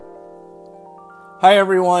Hi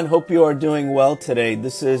everyone, hope you are doing well today.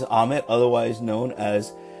 This is Amit, otherwise known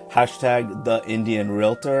as hashtag the Indian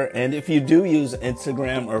Realtor. And if you do use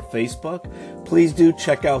Instagram or Facebook, please do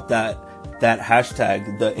check out that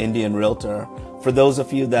hashtag the Indian Realtor. For those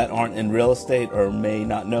of you that aren't in real estate or may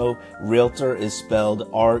not know, Realtor is spelled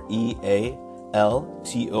R-E-A-L-T-O-R.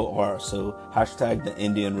 So hashtag the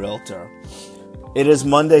Indian Realtor. It is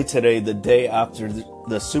Monday today, the day after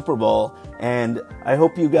the Super Bowl, and I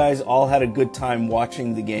hope you guys all had a good time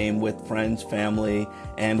watching the game with friends, family,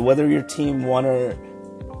 and whether your team won or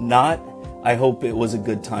not, I hope it was a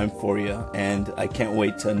good time for you, and I can't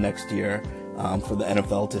wait till next year for the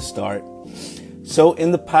NFL to start. So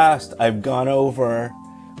in the past, I've gone over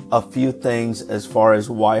a few things as far as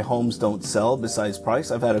why homes don't sell besides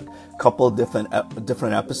price. I've had a couple different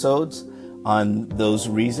episodes on those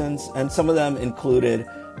reasons, and some of them included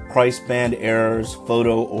price band errors,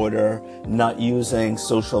 photo order, not using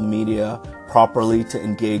social media properly to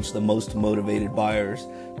engage the most motivated buyers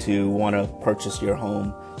to want to purchase your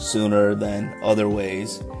home sooner than other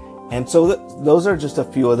ways. And so those are just a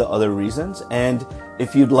few of the other reasons. And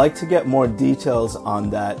if you'd like to get more details on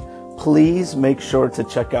that, please make sure to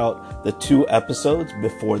check out the 2 episodes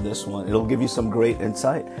before this one. It'll give you some great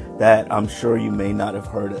insight that I'm sure you may not have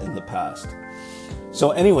heard in the past. So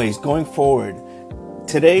anyways, going forward,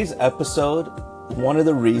 today's episode, one of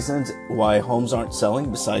the reasons why homes aren't selling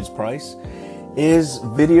besides price is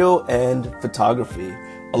video and photography.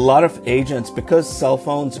 A lot of agents, because cell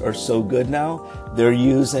phones are so good now, they're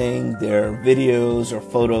using their videos or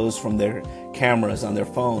photos from their cameras on their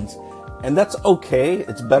phones. And that's okay.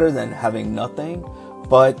 It's better than having nothing,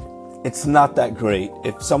 but it's not that great.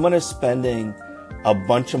 If someone is spending a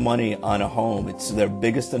bunch of money on a home, it's their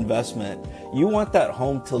biggest investment, you want that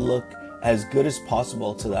home to look as good as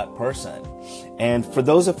possible to that person. And for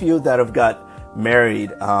those of you that have got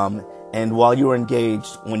married, and while you were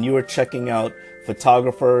engaged, when you were checking out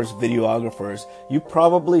photographers, videographers, you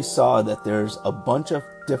probably saw that there's a bunch of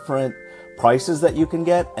different prices that you can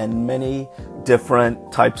get and many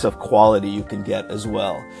different types of quality you can get as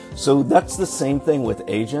well. So that's the same thing with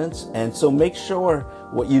agents. And so make sure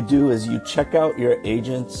what you do is you check out your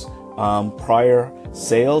agent's prior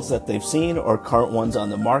sales that they've seen or current ones on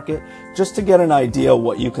the market, just to get an idea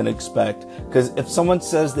what you can expect. Because if someone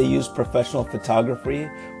says they use professional photography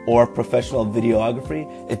or professional videography,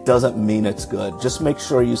 it doesn't mean it's good. Just make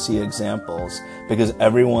sure you see examples, because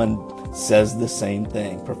everyone says the same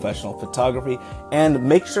thing, professional photography. And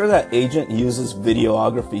make sure that agent uses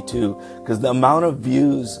videography too, because the amount of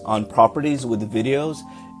views on properties with videos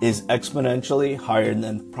is exponentially higher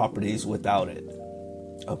than properties without it.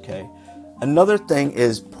 Okay. Another thing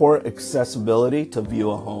is poor accessibility to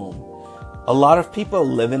view a home. A lot of people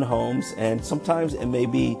live in homes, and sometimes it may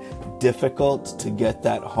be difficult to get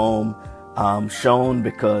that home shown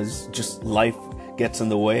because just life gets in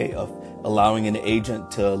the way of allowing an agent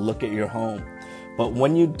to look at your home. But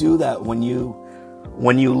when you do that, when you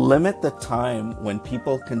limit the time when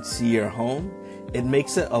people can see your home, it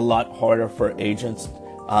makes it a lot harder for agents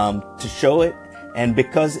to show it. And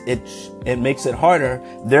because it makes it harder,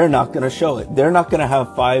 they're not going to show it. They're not going to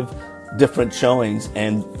have 5 different showings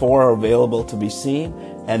and 4 are available to be seen,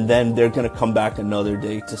 and then they're going to come back another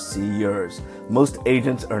day to see yours. Most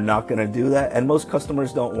agents are not going to do that, and most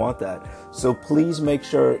customers don't want that. So please make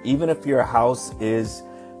sure, even if your house is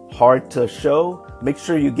hard to show, make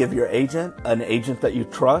sure you give your agent, an agent that you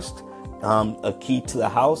trust, a key to the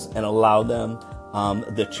house, and allow them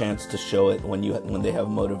the chance to show it when they have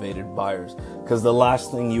motivated buyers. Because the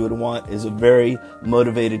last thing you would want is a very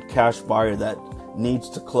motivated cash buyer that needs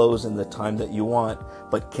to close in the time that you want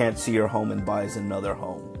but can't see your home and buys another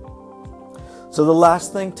home. So the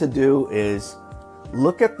last thing to do is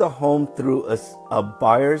look at the home through a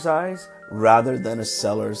buyer's eyes rather than a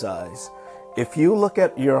seller's eyes. If you look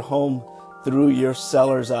at your home through your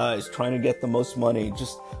seller's eyes, trying to get the most money,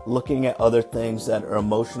 just looking at other things that are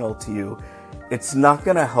emotional to you, it's not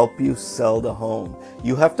going to help you sell the home.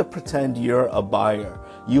 You have to pretend you're a buyer.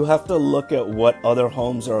 You have to look at what other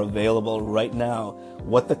homes are available right now,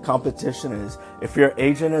 what the competition is. If your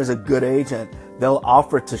agent is a good agent, they'll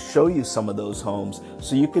offer to show you some of those homes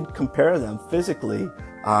so you could compare them physically,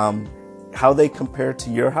 how they compare to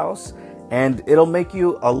your house, and it'll make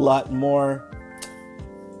you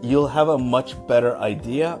you'll have a much better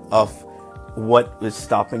idea of what is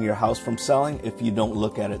stopping your house from selling if you don't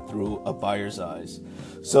look at it through a buyer's eyes.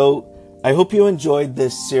 So I hope you enjoyed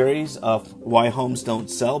this series of why homes don't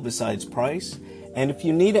sell besides price. And if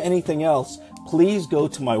you need anything else, please go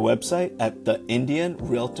to my website at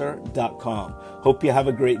theindianrealtor.com. Hope you have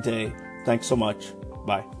a great day. Thanks so much.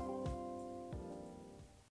 Bye.